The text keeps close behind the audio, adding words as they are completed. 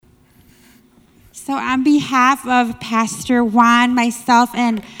So on behalf of Pastor Juan, myself,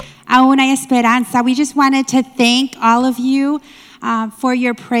 and Aún Hay Esperanza, we just wanted to thank all of you for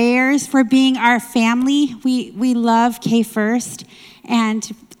your prayers, for being our family. We love K-First, and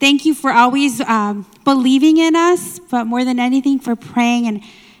thank you for always believing in us, but more than anything for praying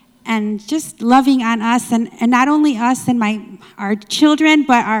and just loving on us, and not only us and our children,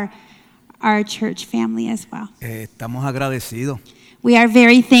 but our church family as well. Estamos agradecidos We are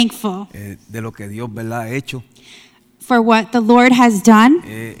very thankful de lo que Dios, ¿verdad?, ha hecho. for what the Lord has done,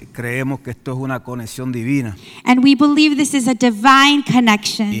 Creemos que esto es una conexión divina and we believe this is a divine y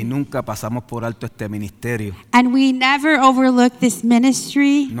connection, nunca pasamos por alto este ministerio. and we never overlook this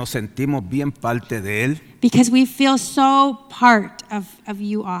ministry Nos sentimos bien parte de él. because we feel so part of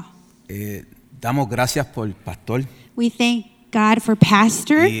you all. Damos gracias por el pastor We thank God for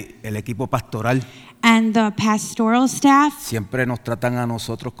Pastor y el equipo pastoral. and the pastoral staff. Siempre nos tratan a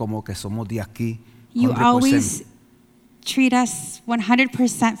nosotros como que somos de aquí. You 100%. always treat us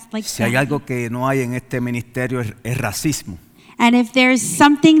 100% like Si hay family. algo que no hay en este ministerio es racismo. And if there's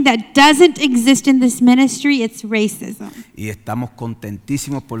something that doesn't exist in this ministry, it's racism. Y estamos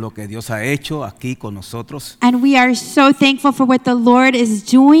contentísimos por lo que Dios ha hecho aquí con nosotros. And we are so thankful for what the Lord is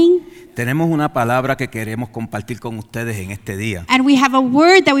doing. Tenemos una palabra que queremos compartir con ustedes en este día. And we have a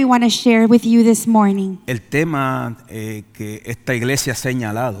word that we want to share with you this morning. El tema que esta iglesia ha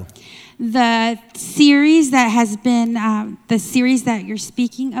señalado The series that has been, the series that you're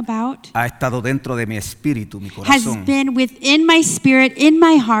speaking about ha estado dentro de mi espíritu, mi has corazón. been within my spirit, in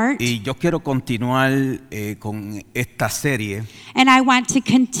my heart. Y yo quiero continuar con esta serie, And I want to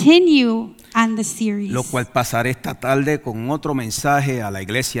continue on the series, lo cual pasaré esta tarde con otro mensaje a la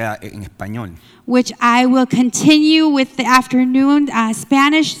iglesia en español, which I will continue with the afternoon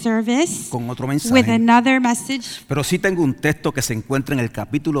Spanish service con otro with mensaje. another message. Pero sí tengo un texto que se encuentra en el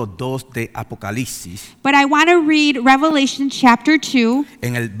capítulo 2 de Apocalipsis, But I want to read Revelation chapter 2,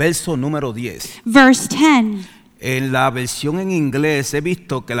 en el verso número 10. verse 10. En la versión en inglés he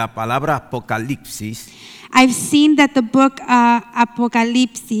visto que la palabra Apocalipsis, I've seen that the book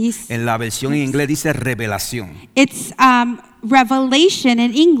Apocalypse, en la versión en inglés dice revelación. it's Revelation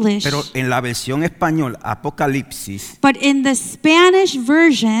in English, Pero en la versión español, Apocalipsis, but in the Spanish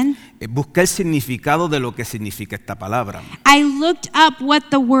version, busqué el significado de lo que significa esta palabra. I looked up what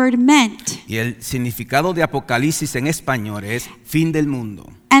the word meant. Y el significado de Apocalipsis en español es fin del mundo.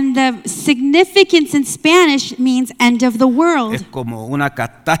 And the significance in Spanish means end of the Es world. como una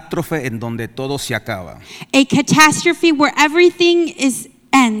catástrofe en donde todo se acaba. A catastrophe where everything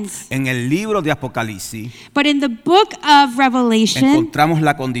ends. En el libro de Apocalipsis But in the book of Revelation, encontramos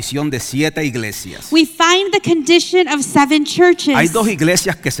la condición de 7 iglesias. we find the condition of 7 churches. Hay 2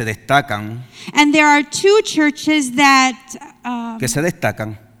 iglesias que se destacan, And there are 2 churches that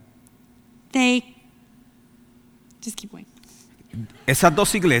they just keep going. Esas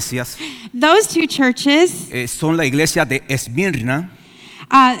 2 iglesias Those 2 churches son la iglesia de Esmirna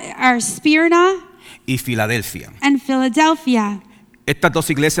are Smyrna y Filadelfia. and Philadelphia. Estas 2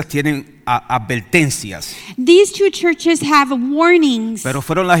 iglesias tienen advertencias, These 2 churches have warnings, pero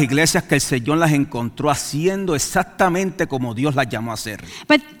fueron las iglesias que el Señor las encontró haciendo exactamente como Dios las llamó a hacer.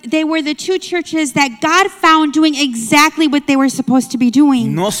 but they were the 2 churches that God found doing exactly what they were supposed to be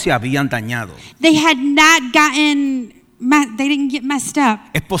doing. No se habían dañado. They had not they didn't get messed up.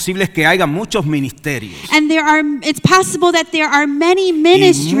 Es posible que haya muchos ministerios. And it's possible that there are many Y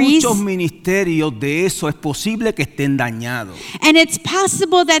ministries, muchos ministerios de eso es posible que estén dañados. and it's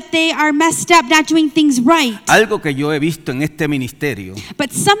possible that they are messed up, not doing things right. Algo que yo he visto en este ministerio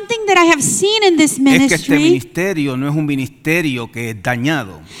But something that I have seen in this es que este ministry, ministerio no es un ministerio que es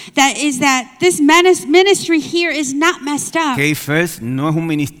dañado. that this ministry here is not messed up. K-First no es un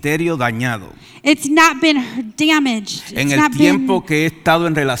ministerio dañado. It's not been damaged. En It's el not tiempo been, que he estado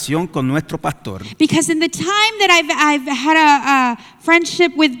en relación con nuestro pastor, because in the time that I've had a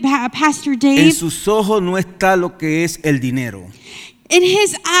friendship with Pastor en Dave, sus ojos no está lo que es el dinero. in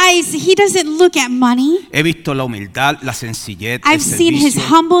his eyes, he doesn't look at money. He visto la humildad, la sencillez, el I've seen his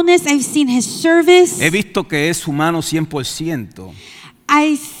servicio. humbleness. I've seen his service. He visto que es humano 100%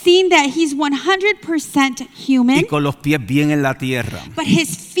 I've seen that he's 100% human, y con los pies bien en la tierra. but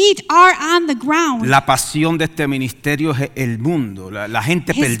his feet are on the ground. La pasión de este ministerio es el mundo, la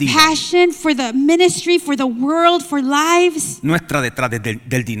gente His perdida. passion for the ministry, for the world, for lives, No está detrás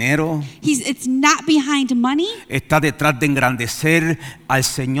del dinero, it's not behind money. está detrás de engrandecer al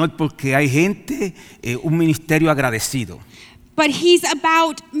Señor porque hay gente, un ministerio agradecido. But he's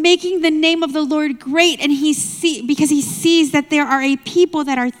about making the name of the Lord great, and because he sees that there are a people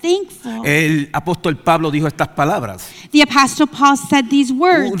that are thankful. El apóstol Pablo dijo estas palabras. The Apostle Paul said these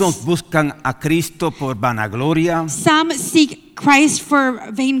words. Unos buscan a Cristo por vanagloria, Some seek Christ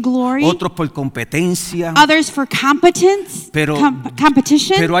for vainglory, otros por competencia, others for competence,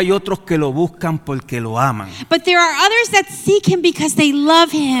 competition. pero hay otros que lo buscan porque lo aman, But there are others that seek him because they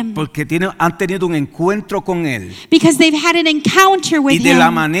love him, porque han tenido un encuentro con Él. because they've had an encounter Y with de la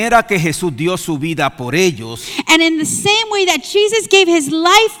him. manera que Jesús dio su vida por ellos, And in the same way that Jesus gave his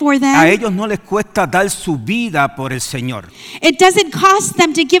life for a them, ellos no les cuesta dar su vida por el Señor. it doesn't cost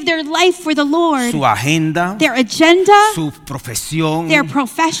them to give their life for the Lord. Su agenda, Their agenda, su profesión, their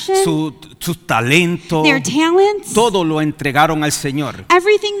profession, sus talentos, their talents, todo lo entregaron al Señor.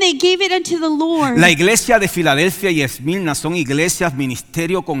 everything they gave it unto the Lord. La iglesia de Filadelfia y Esmirna son iglesias,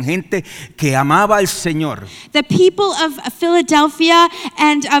 ministerio con gente que amaba al Señor. The people of Philadelphia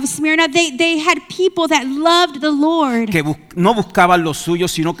and of Smyrna, they had people that loved the Lord. Que no buscaban lo suyo,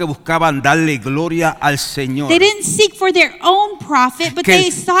 sino que buscaban darle gloria al Señor. They didn't seek for their own profit, but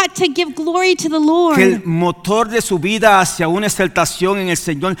they sought to give glory to the Lord. Que el motor de su vida hacia una exaltación en el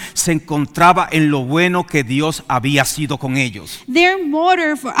Señor se encontraba en lo bueno que Dios había sido con ellos. Their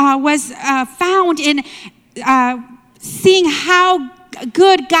motor was found in seeing how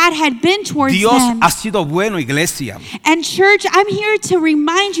good God had been towards Dios them. ha sido bueno, iglesia. And church, I'm here to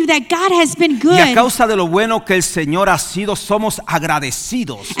remind you that God has been good. Y a causa de lo bueno que el Señor ha sido, somos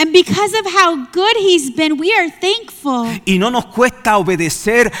agradecidos. And because of how good he's been, we are thankful. Y no nos cuesta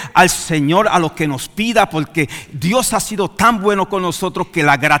obedecer al Señor a lo que nos pida, porque Dios ha sido tan bueno con nosotros que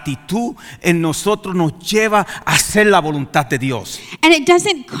la gratitud en nosotros nos lleva a hacer la voluntad de Dios. And it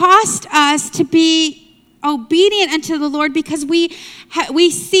doesn't cost us to be obedient unto the Lord, because we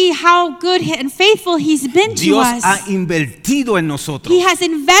see how good and faithful he's been to Dios us. ha invertido en nosotros. He has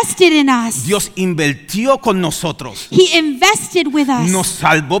invested in us. Dios invirtió con nosotros. He invested with us. Nos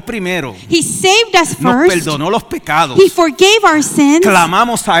salvó primero. He saved us Nos first. perdonó los pecados. He forgave our sins.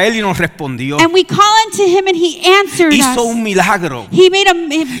 Clamamos a Él y nos respondió. And we call unto him and he answered Hizo us. un milagro. He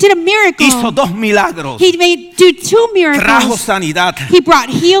did a miracle. Hizo 2 milagros. He did 2 miracles. Trajo sanidad. He brought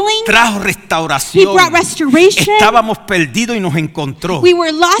healing. Trajo He restauración. brought restoration. Estábamos perdidos y nos encontró. We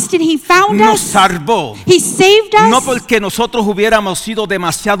were lost and he found Nos us. salvó. He saved us. No porque nosotros hubiéramos sido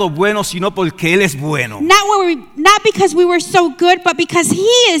demasiado buenos, sino porque Él es bueno. Not because we were so good, but because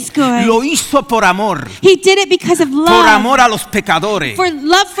he is good. Lo hizo por amor. He did it because of love. Por amor a los pecadores. For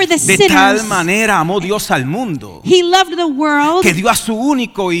love for the De sinners. tal manera amó Dios al mundo, He loved the world que dio a su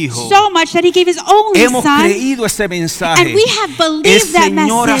único hijo. so much that he gave his only Hemos son. creído ese mensaje. And we have El believed that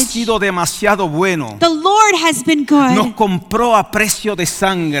Señor ha message. sido demasiado bueno. The Lord has been good. Nos compró a precio de He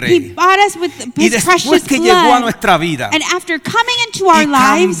sangre. bought us with Y his después precious que llegó a blood. nuestra vida And after coming into our y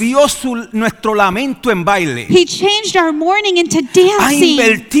lives, cambió nuestro lamento en baile, he changed our mourning into ha dancing.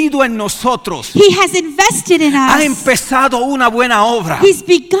 invertido en nosotros. He has invested in Ha us. empezado una buena obra. He's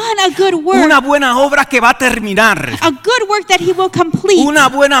begun a good work. Una buena obra que va a terminar. A good work that he will complete. Una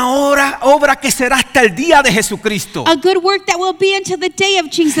buena obra que será hasta el día de Jesucristo. A good work that will be until the day of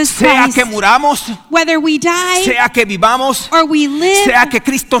Jesus Sea Christ. que muramos, Whether we die sea que vivamos, or we live, sea que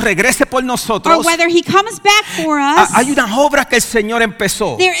Cristo regrese por or nosotros. whether he comes back for us, Hay una obra que el Señor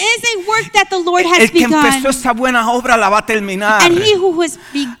empezó. there is a work that the Lord has El que begun. empezó esa buena obra la va a terminar. And he who has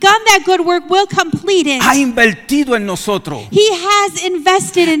begun that good work will complete it. Ha invertido en nosotros He has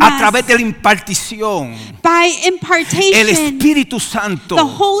invested in a través us de la impartición. by El impartation. Espíritu Santo The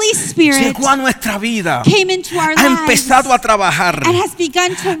Holy Spirit llegó a nuestra vida. came into our Ha lives empezado a trabajar. and has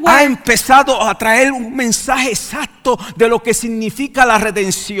begun to Ha work. empezado a traer un mensaje exacto de lo que significa la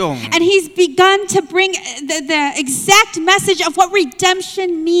redención. And he's begun to bring the exact message of what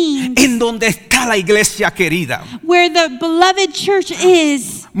redemption means. En donde está la iglesia querida. Where the beloved church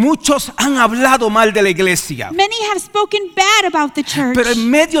is. Muchos han hablado mal de la iglesia. Many have spoken bad about the church. Pero en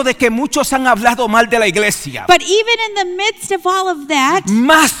medio de que muchos han hablado mal de la iglesia, But even in the midst of all of that,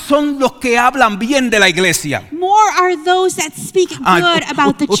 más son los que hablan bien de la iglesia. more are those that speak good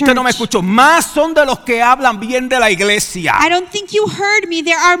about the Usted no me church. escuchó. Más son de los que hablan bien de la iglesia. I don't think you heard me.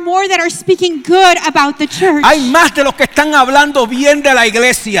 There are more that are speaking good about the church. Hay más de los que están hablando bien de la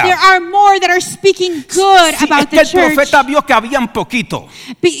iglesia. There are more that are speaking good Sí, about es que the el church. profeta vio que habían poquito.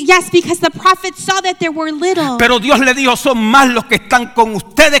 Yes, because the prophet saw that there were little. Pero Dios le dijo, son más los que están con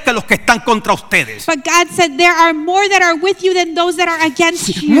ustedes que los que están contra ustedes. But God said there are more that are with you than those that are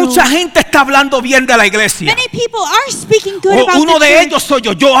against you. Mucha gente está hablando bien de la iglesia. Many people are speaking good about Uno the de church. ellos soy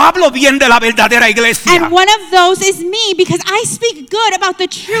yo. Yo hablo bien de la verdadera iglesia. And one of those is me, because I speak good about the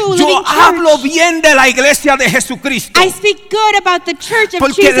true Yo living hablo church. bien de la iglesia de Jesucristo. I speak good about the church of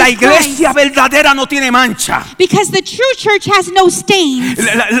Porque la Jesus iglesia Christ. verdadera no tiene mancha. Because the true church has no stains.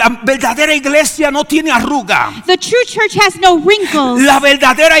 La verdadera iglesia no tiene arruga. The true church has no wrinkles. La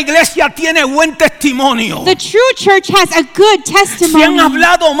verdadera iglesia tiene buen testimonio. The true church has a good Si han testimony.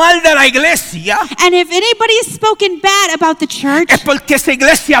 hablado mal de la iglesia, And if anybody has spoken bad about the church, es porque esa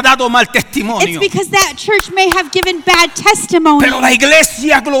iglesia ha dado mal it's testimonio. because that church may have given bad testimony. Pero la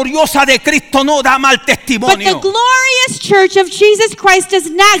iglesia gloriosa de Cristo no da mal But the testimonio. glorious church of Jesus Christ does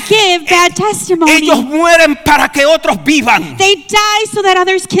not give bad testimony. Ellos mueren para que otros vivan. They die so that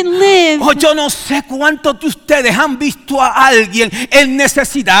others can live. Oh, yo no sé cuántos de ustedes han visto a alguien en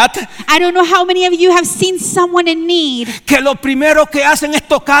necesidad I don't know how many of you have seen someone in need, que lo primero que hacen es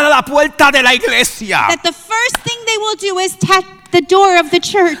tocar a la puerta de la iglesia. that the first thing they will do is tap the door of the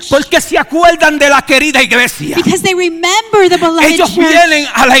church, Porque se acuerdan de la querida iglesia. because they remember the beloved Ellos church. vienen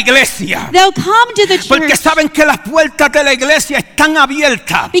a la iglesia They'll come to the porque church saben que las puertas de la iglesia están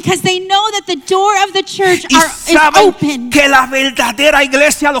abiertas. because they know that the door of the church Y is saben open. que la verdadera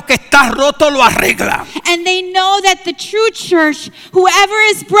iglesia lo que está roto lo arregla. And they know that the true church, whoever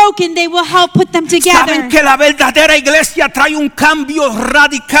is broken, they will help put them together. Saben que la verdadera iglesia trae un cambio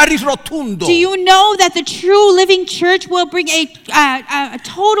radical y rotundo. Do you know that the true living church will bring a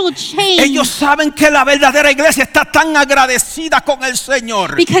total change? Ellos saben que la verdadera iglesia está tan agradecida con el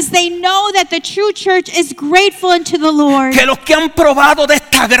Señor Because they know that the true church is grateful unto the Lord. que los que han probado de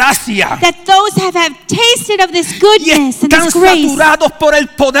esta gracia That those have tasted of this y goodness and están this grace saturados por el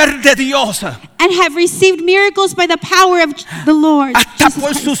poder de Dios, and have received miracles by the power of the Lord. hasta Jesus por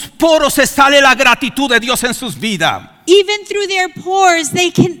Christ. sus poros se sale la gratitud de Dios en sus vidas. Even through their pores,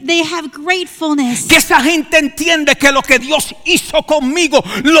 they have gratefulness. Que esa gente entiende que lo que Dios hizo conmigo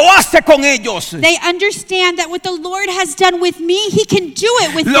lo hace con ellos. They understand that what the Lord has done with me, He can do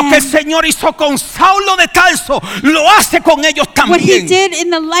it with Lo que el them. Señor hizo con Saulo de Tarso lo hace con ellos What He también. did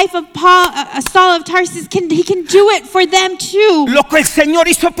in the life of Saul of Tarsus, He can do it for them too. Lo que el Señor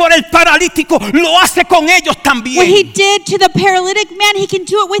hizo por el paralítico lo hace con ellos What He también. did to the paralytic man, He can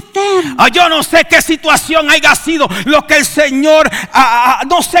do it with them. Yo no sé qué situación haya sido lo que el Señor,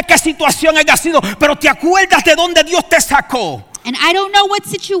 no sé qué situación haya sido, pero te acuerdas de dónde Dios te sacó. And I don't know what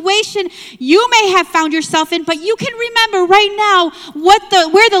situation you may have found yourself in, but you can remember right now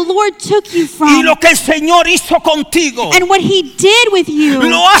where the Lord took you Y from lo que el Señor hizo contigo and what He did with you.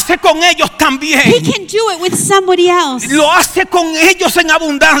 lo hace con ellos también. He can do it with somebody else. Lo hace con ellos en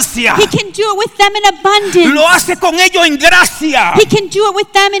abundancia. He can do it with them in abundance. Lo hace con ellos en gracia. He can do it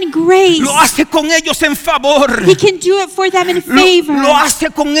with them in grace. Lo hace con ellos en favor. He can do it for them in favor. Lo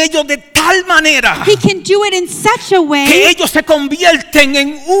hace con ellos de tal manera He can do it in such a que way ellos se convierten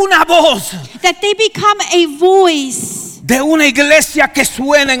en una voz that they become a voice de una iglesia que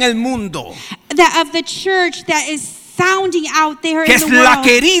suena en el mundo, of the church that is sounding out there que in es the la world.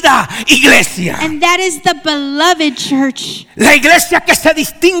 querida iglesia. And that is the beloved church. La iglesia que se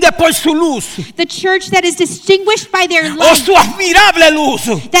distingue por su luz The church that is distinguished by their o light, su admirable luz.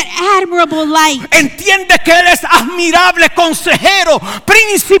 that admirable light. Entiende que Él es admirable consejero,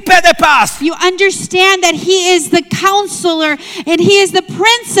 príncipe de paz. You understand that He is the counselor and He is the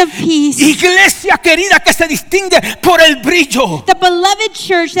Prince of Peace. Iglesia querida que se distingue por el brillo. The beloved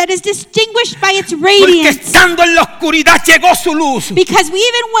church that is distinguished by its Porque radiance. estando en la oscuridad llegó su luz. Because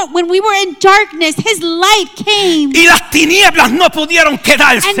when we were in darkness, His light came. Y las tinieblas no pudieron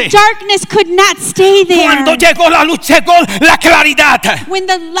quedarse. And darkness could not stay there. Cuando llegó la luz, llegó la claridad. When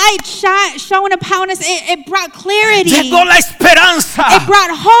the light shone upon us, it brought clarity. Llegó la esperanza. It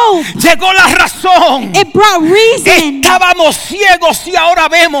brought hope. Llegó la razón. It brought reason. Estábamos ciegos y ahora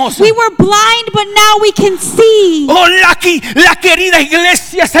vemos. We were blind, but now we can see. Oh, la querida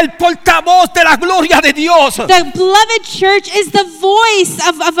iglesia es el portavoz de la gloria de Dios. The beloved church is the voice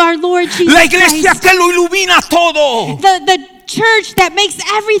of our Lord Jesus La iglesia Christ. que lo ilumina todo. The church that makes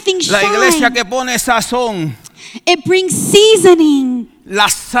everything La iglesia shine. que pone sazón. It brings seasoning. La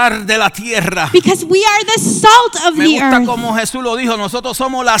sal de la tierra. Because we are the salt of Me the gusta earth. como Jesús lo dijo. Nosotros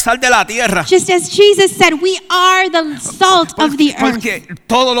somos la sal de la tierra. Just as Jesus said, we are the salt of the earth. Porque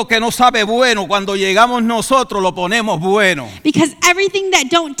todo lo que no sabe bueno, cuando llegamos nosotros lo ponemos bueno. Because everything that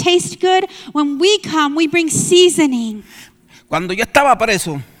don't taste good, when we come, we bring seasoning. Cuando yo estaba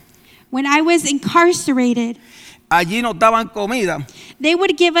preso, When I was incarcerated, allí nos daban comida they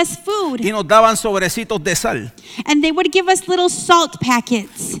would give us food, y nos daban sobrecitos de sal and they would give us little salt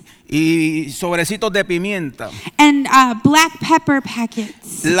packets y sobrecitos de pimienta. and black pepper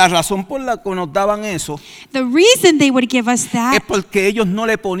packets. La razón por la que nos daban eso The reason they would give us es that porque ellos no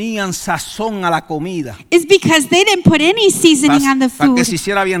le ponían sazón a la comida is because they didn't put any seasoning on the para que food, se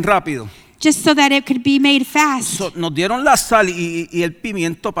hiciera bien rápido. just so that it could be made fast. Nos dieron la sal y el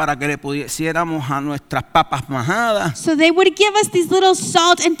pimiento para que le pusiéramos a nuestras papas majadas, So they would give us these little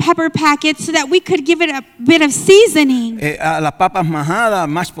salt and pepper packets so that we could give it a bit of seasoning a las papas majadas,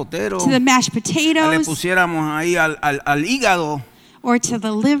 mashed potato, to the mashed le potatoes pusiéramos ahí al hígado. or to the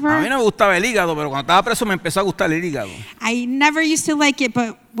A mí liver. no me gustaba el hígado, pero cuando estaba preso me empezó a gustar el hígado. I never used to like it,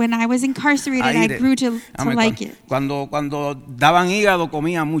 but when I was incarcerated, I Aire. grew to Amén. like it. Cuando daban hígado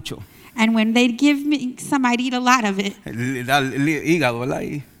comía mucho. And when they'd give me some, I'd eat a lot of it. El hígado, ¿verdad?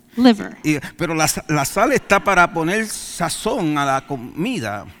 Liver. Pero la sal está para poner sazón a la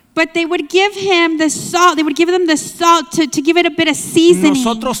comida. But they would give him the salt. They would give them the salt to give it a bit of seasoning.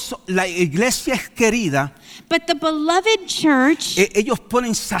 Nosotros, la iglesia es querida, But the beloved church, ellos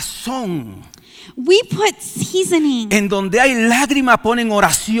ponen sazón. we put seasoning. En donde hay lágrimas ponen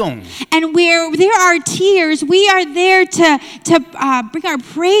oración. And where there are tears, we are there to bring our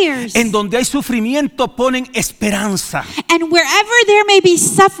prayers. En donde hay sufrimiento ponen esperanza. And wherever there may be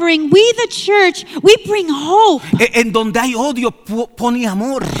suffering, we, the church, we bring hope. En donde hay odio pone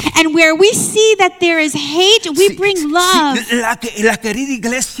amor. And where we see that there is hate, we bring love. La querida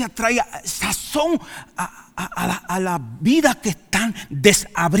iglesia trae sazón a la vida que están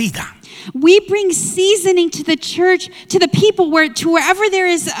desabrida. We bring seasoning to the church, to the people, wherever there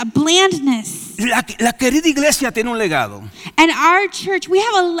is a blandness. La querida iglesia tiene un legado. And our church, we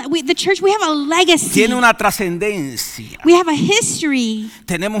have a legacy. Tiene una trascendencia. We have a history,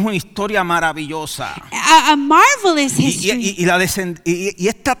 Tenemos una historia maravillosa. a marvelous history. Y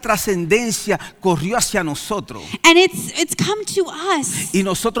esta trascendencia corrió hacia nosotros. And it's come to us. Y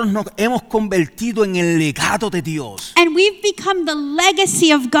nosotros nos hemos convertido en el legado de Dios. And we've become the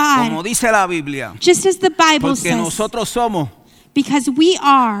legacy of Como God, dice la Biblia. just as the Bible Porque says. nosotros somos Because we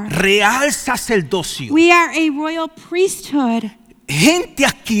are real sacerdocio. a royal priesthood, Gente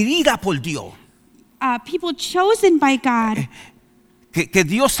adquirida por Dios. people chosen by God. Que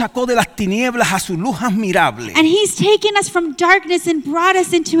Dios sacó de las tinieblas a su luz admirable. And He's taken us from darkness and brought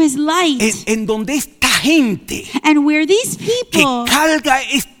us into His light. En donde esta gente And where these que people carga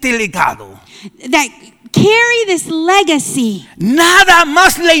este legado, that carry this legacy, nada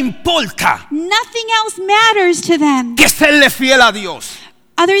más le importa nothing else matters to them que serle fiel a Dios.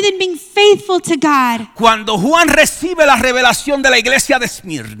 other than being faithful to God. Cuando Juan recibe la revelación de la iglesia de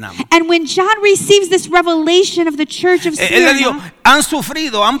Esmirna, And when John receives this revelation of the church of él le dijo, Smyrna, han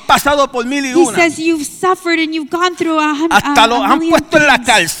sufrido, han pasado por mil y he una, says, you've suffered and you've gone through hasta los han million puesto en la things,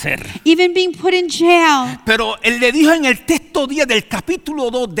 cárcel. even being put in jail. Pero él le dijo en el texto 10 del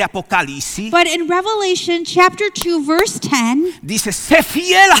capítulo 2 de Apocalipsis, But in Revelation chapter 2, verse 10, dice, sé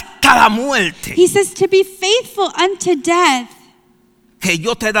fiel hasta la muerte, he says to be faithful unto death, que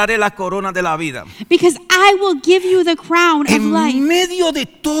yo te daré la corona de la vida. because I will give you the crown of life. En medio de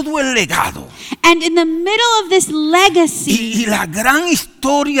todo el legado And in the middle of this legacy, y la gran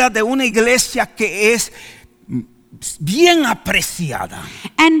historia de una iglesia que es bien apreciada,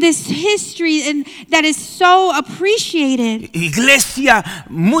 and this history and that is so appreciated, iglesia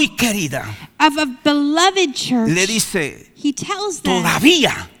muy querida, of a beloved church, le dice, he tells them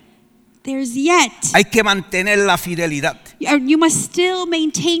todavía there's yet, hay que mantener la fidelidad. you must still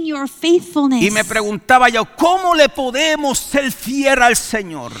maintain your faithfulness. Y me preguntaba yo, ¿cómo le podemos ser fiel al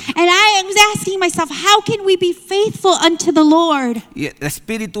Señor? And I was asking myself, how can we be faithful unto the Lord? Y el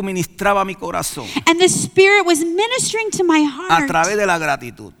Espíritu ministraba mi corazón And the Spirit was ministering to my a heart través de la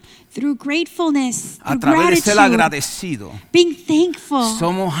gratitud, through gratefulness, a through través de ser gratitude, agradecido. being thankful.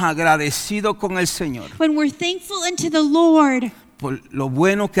 Somos agradecidos con el Señor When we're thankful unto the Lord por lo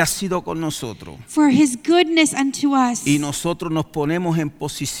bueno que ha sido con nosotros. for His goodness unto us, Y nosotros nos ponemos en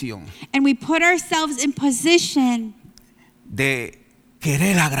posición and we put ourselves in position de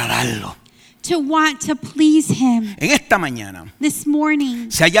querer agradarlo. to want to please Him. En esta mañana, This morning,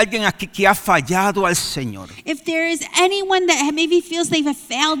 si hay alguien aquí que ha fallado al Señor if there is anyone that maybe feels they've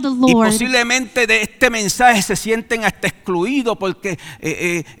failed the y Lord, posiblemente de este mensaje se sienten hasta excluidos porque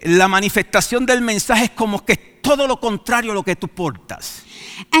la manifestación del mensaje es como que todo lo contrario a lo que tú portas.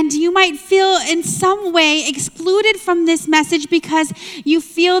 and you might feel in some way excluded from this message because you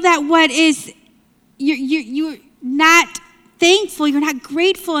feel that what is you're not thankful, you're not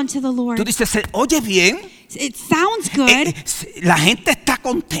grateful unto the Tú Lord. dices, oye bien, It sounds good. la gente está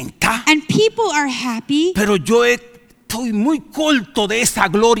contenta, and people are happy, pero yo estoy muy corto de esa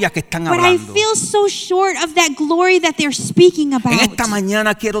gloria que están but I hablando. feel so short of that glory that they're speaking about. En esta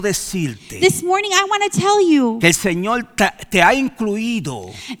mañana quiero decirte This morning I want to tell you que el Señor te ha incluido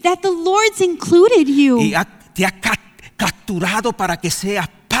that the Lord's included you y te ha capturado para que seas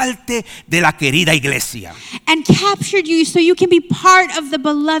parte de la querida iglesia. and captured you so you can be part of the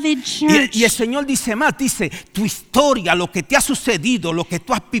beloved church. Y el Señor dice más, dice tu historia, lo que te ha sucedido, lo que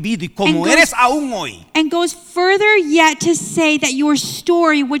tú has vivido y como And eres aún hoy, And goes further yet to say that your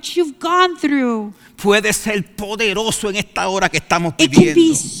story, what you've gone through, puede ser poderoso en esta hora que estamos it can be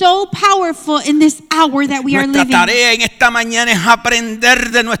viviendo. so powerful in this hour that we are Nuestra living. tarea en esta mañana es aprender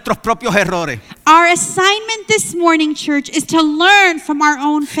de nuestros propios errores Our assignment this morning, church, is to learn from our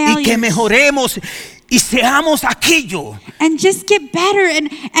own y failures que mejoremos y seamos aquello and just get better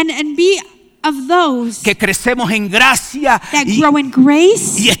and be of those que crecemos en gracia that grow in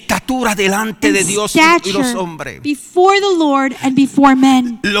grace y estatura delante and de Dios y los stature hombres. before the Lord and before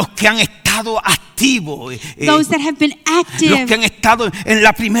men. Los que han estado activos, Those that have been los que active, han estado en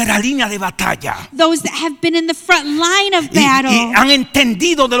la primera línea de batalla those that have been in the front line of y battle han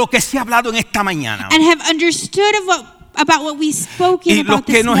entendido de lo que se ha hablado en esta mañana. and have understood about what we've spoken Y los about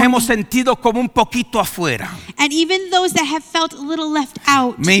que this nos morning. hemos sentido como un poquito afuera. And even those that have felt a little left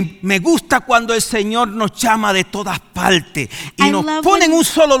out. Me gusta cuando el Señor nos llama de todas partes y I nos love pone en when- un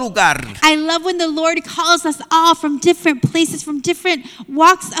solo lugar. I love when the Lord calls us all from different places, from different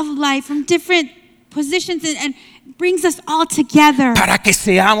walks of life, from different positions, and brings us all together Para que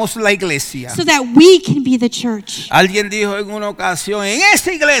seamos la iglesia. so that we can be the church. Alguien dijo en una ocasión, en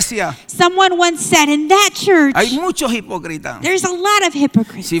esa iglesia Someone once said, in that church, hay muchos hipócritas. there's a lot of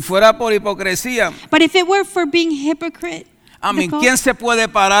hypocrites. Si fuera por hipocresía, But if it were for being hypocrite, ¿quién se puede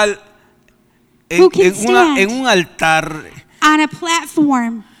parar Who can stand? en un altar on a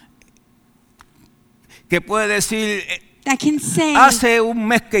platform que puede decir, that can say hace un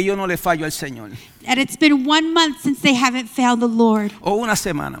mes que yo no le fallo al Señor? that it's been 1 month since they haven't failed the Lord, O una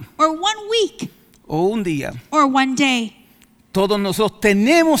semana, or 1 week, o un día. or 1 day. Todos nosotros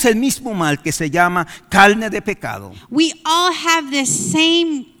tenemos el mismo mal que se llama carne de pecado. We all have this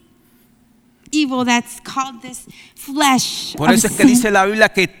same evil that's called this flesh Por of eso es que sin. dice la Biblia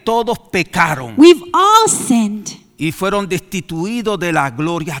que todos pecaron We've all sinned y fueron destituidos de la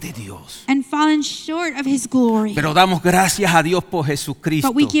gloria de Dios. and fallen short of His glory. Pero damos gracias a Dios por Jesucristo,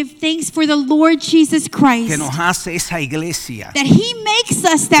 But we give thanks for the Lord Jesus Christ, que nos hace esa iglesia, that He makes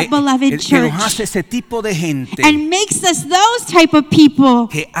us that beloved que nos church hace ese tipo de gente and makes us those type of people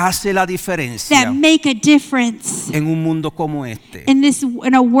que hace la diferencia that make a difference en un mundo como este.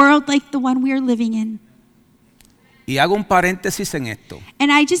 in a world like the one we are living in. Y hago un paréntesis en esto. And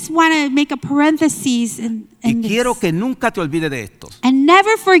I just want to make a parenthesis Y in quiero this. que nunca te olvides de esto. And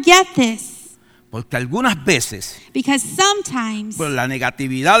never forget this, Porque algunas veces, because sometimes, por la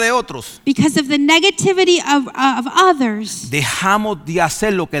negatividad de otros, because of the negativity of others, dejamos de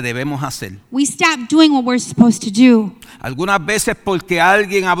hacer lo que debemos hacer. we stop doing what we're supposed to do. Algunas veces porque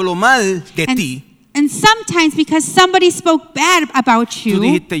alguien habló mal de ti, And sometimes because somebody spoke bad about tú you,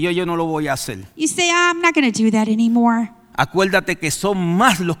 dijiste yo no lo voy a hacer. you say, I'm not going to do that anymore. Acuérdate que son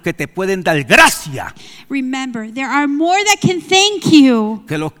más los que te pueden dar gracia Remember, there are more that can thank you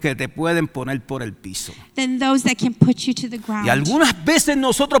que los que te pueden poner por el piso. than those that can put you to the Y ground. algunas veces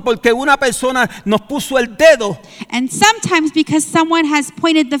nosotros porque una persona nos puso el dedo, And sometimes because someone has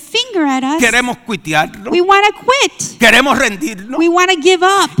pointed the finger at us, queremos cuitearlo, we want to quit. queremos rendirnos. We want to give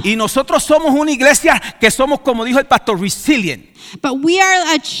up. Y nosotros somos una iglesia que somos, como dijo el pastor, resilient. But we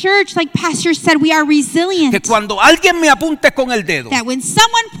are a church, like Pastor said, we are Que resilient. cuando alguien me apunte con el dedo, That when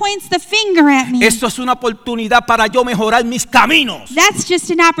someone points the finger at me, eso es una oportunidad para yo mejorar mis caminos. that's just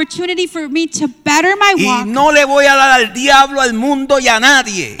an opportunity for me to better my Y walk. no le voy a dar al diablo, al mundo y a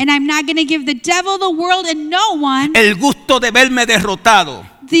nadie And I'm not going to give the devil, the world, and no one el gusto de verme derrotado.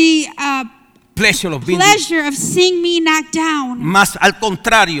 the Pleasure of being pleasure of seeing me knocked down. más al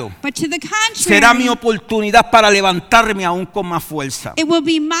contrario, But to the será mi contrary, oportunidad para levantarme aún con más fuerza. it will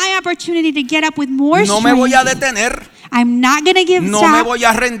be my opportunity to get up with more No me voy a strength. detener, I'm not going to give no me stop. voy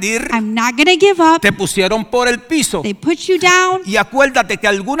a rendir. I'm not going to give up. Te pusieron por el piso. They put you down. Y acuérdate que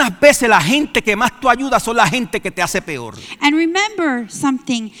algunas veces la gente que más tú ayudas son la gente que te hace peor. And remember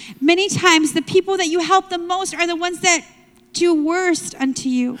something. Many times the people that you help the most are the ones that do worst unto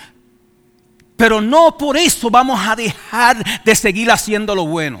you. Pero no por eso vamos a dejar de seguir haciendo lo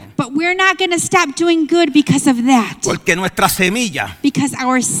bueno. But we're not going to stop doing good because of that. Porque nuestra semilla Because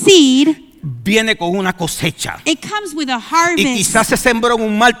our seed viene con una cosecha. It comes with a Y harvest. quizás se sembró en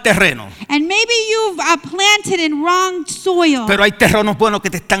un mal terreno. And maybe you've planted in wrong soil. Pero hay terrenos buenos que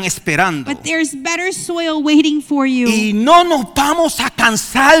te están esperando. But there's better soil waiting for you. Y no nos vamos a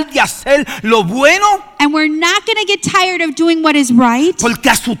cansar de hacer lo bueno, And we're not going to get tired of doing what is right. porque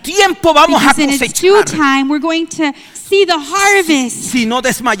a su tiempo vamos a Because in its due cosechar time, we're going to see the harvest si no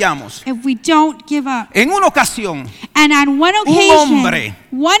desmayamos. if we don't give up. En una ocasión And on one hombre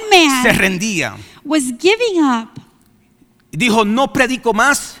occasion, one se man rendía. was giving up. Dijo, no predico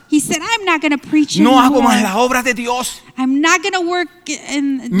más, He said, I'm not going to preach no hago anymore. más la obra de Dios. I'm not going to work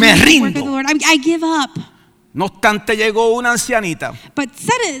in Me do the work of rindo. the Lord. I give up. No obstante llegó una ancianita But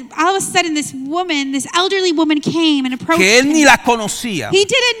all of a sudden, this elderly woman came and approached que él ni him. la conocía He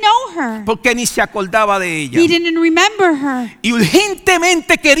didn't know her. porque ni se acordaba de ella. He didn't remember her. Y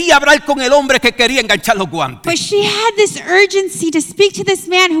urgentemente quería hablar con el hombre que quería enganchar los guantes. But she had this urgency to speak to this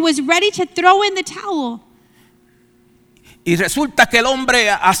man who was ready to throw in the towel. Y resulta que el hombre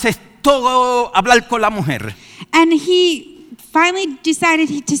aceptó hablar con la mujer. And he finally decided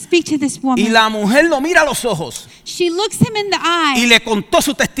to speak to this Y woman. la mujer lo mira a los ojos She looks him in the y eye le contó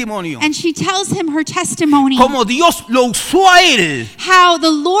su testimonio. and she tells him her testimony. Cómo Dios lo usó a él How the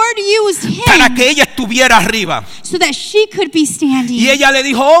Lord used para him que ella estuviera arriba. so that she could be standing. Y ella le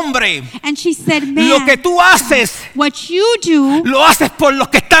dijo, hombre, And she said, lo que man, tú haces, what you do, lo haces por los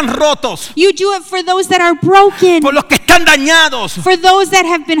que están rotos, you do it for those that are broken, por los que están dañados, for those that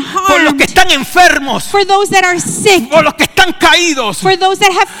have been por los que harmed, están enfermos, for those that are sick, por los que están caídos. for those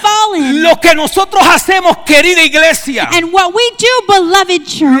that have fallen. Lo que nosotros hacemos, querida iglesia, And what we do, beloved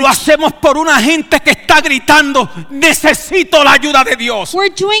church, lo hacemos por una gente que está gritando, necesito la ayuda de Dios.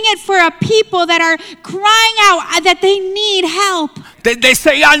 we're doing it for a people that are crying out that they need help. They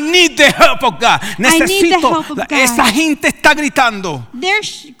say, I need the help of God. need the Necesito. help of God. Esa gente está gritando. They're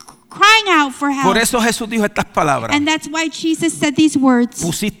crying out for help. Por eso Jesús dijo estas palabras. And that's why Jesus said these words.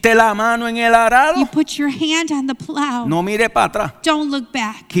 Pusiste la mano en el arado. You put your hand on the plow. No mire para atrás. Don't look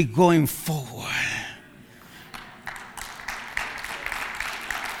back. Keep going forward.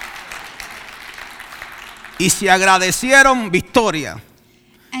 Y si agradecieron, victoria.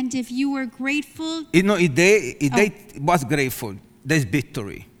 And if you were grateful, If they was grateful, there's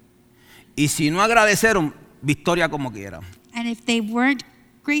victory. Y si no agradecieron, victoria como quiera. and if they weren't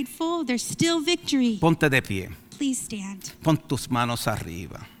grateful, there's still victory. Ponte de pie. Please stand. Pon tus manos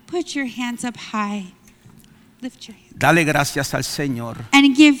arriba. Put your hands up high. Lift your hands. Dale gracias al Señor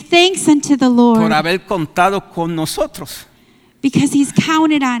And give thanks unto the Lord por haber contado con nosotros. because He's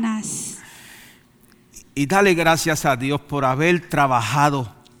counted on us. Y dale gracias a Dios por haber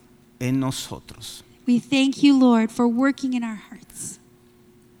trabajado en nosotros. We thank you, Lord, for working in our hearts.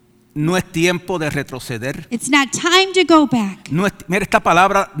 No es tiempo de retroceder. It's not time to go back. No es, mira esta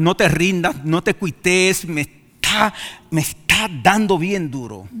palabra, no te rindas, no te cuites, me está dando bien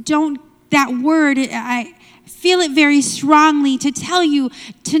duro. That word, I feel it very strongly to tell you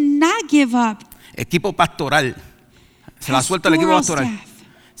to not give up. Equipo pastoral, se la suelto al equipo Pastoral pastoral. staff.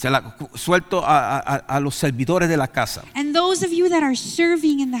 Se la suelto a los servidores de la casa, And those of you that are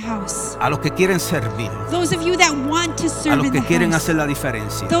serving in the house, a los que quieren servir, those of you that want to a serve los in que the quieren house, hacer la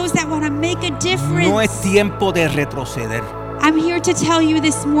diferencia. those that want to make a difference. No es tiempo de retroceder, I'm here to tell you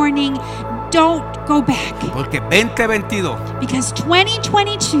this morning, don't go back. porque 2022 Because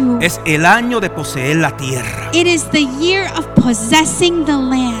 2022, es el año de poseer la tierra. it is the year of possessing the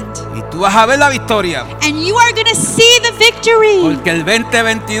land. Y tú vas a ver la victoria, And you are going to see the victory. porque el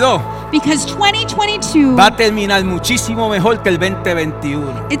 2022 Because 2022, va a terminar muchísimo mejor que el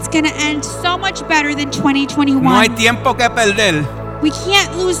 2021. it's going to end so much better than 2021. No hay tiempo que perder, We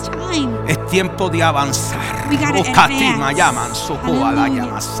can't lose time. es tiempo de avanzar. We gotta Ocatima, advance. llaman, socoa, la Hallelujah.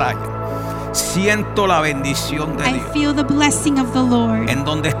 llamasaya. Siento la bendición de I Dios. feel the blessing of the Lord. En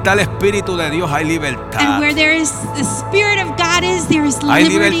donde está el Espíritu de Dios hay libertad. And where there is the Spirit of God there is Hay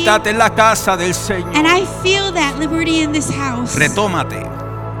liberty. libertad en la casa del Señor. And I feel that liberty in this house. Retómate.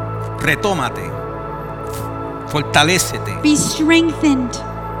 Fortalécete. Be strengthened.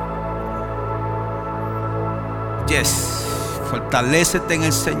 Yes. Fortalécete en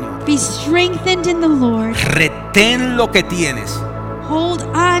el Señor. Be strengthened in the Lord. Retén lo que tienes. Hold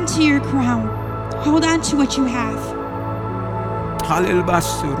on to your crown. Hold on to what you have.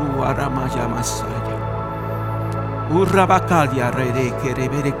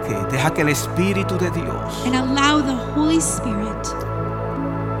 Deja que el Espíritu de Dios. And allow the Holy Spirit.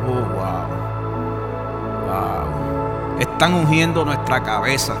 Oh, wow. Wow. Están ungiendo nuestra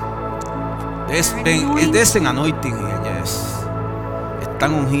cabeza. There's an anointing here, yes.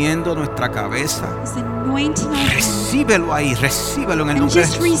 están ungiendo nuestra cabeza. He's anointing our head. Recíbelo ahí, recíbelo en el And nombre de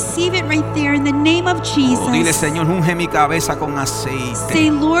just Jesús. receive it right there in the name of Oh, dile, Jesus. Señor, unge mi cabeza con Say, aceite.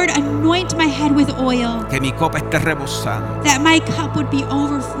 Lord, anoint my head with oil, Que mi copa esté rebosando. that my cup would be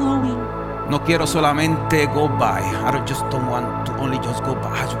overflowing. No quiero solamente go by. I don't want to only just go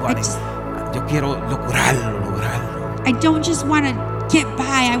by. Yo quiero lograrlo. I don't just want to get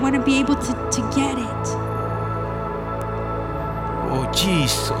by. I want to be able to get it. Oh,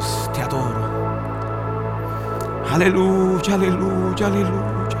 Jesus, te adoro. Aleluya, aleluya,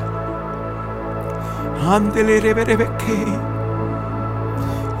 aleluya. Ándele, reberebeque.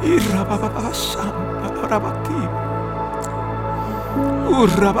 Y rabababasamba, barabaqui.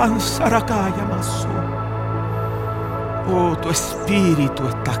 Urrabanzarakaya maso. Oh, tu espíritu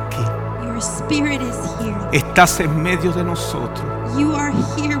está aquí. Your spirit is here. Estás en medio de nosotros. You are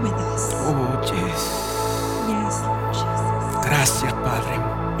here with us. Oh, yes. Yes, Lord Jesus. Gracias, Padre.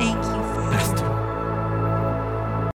 Thank you.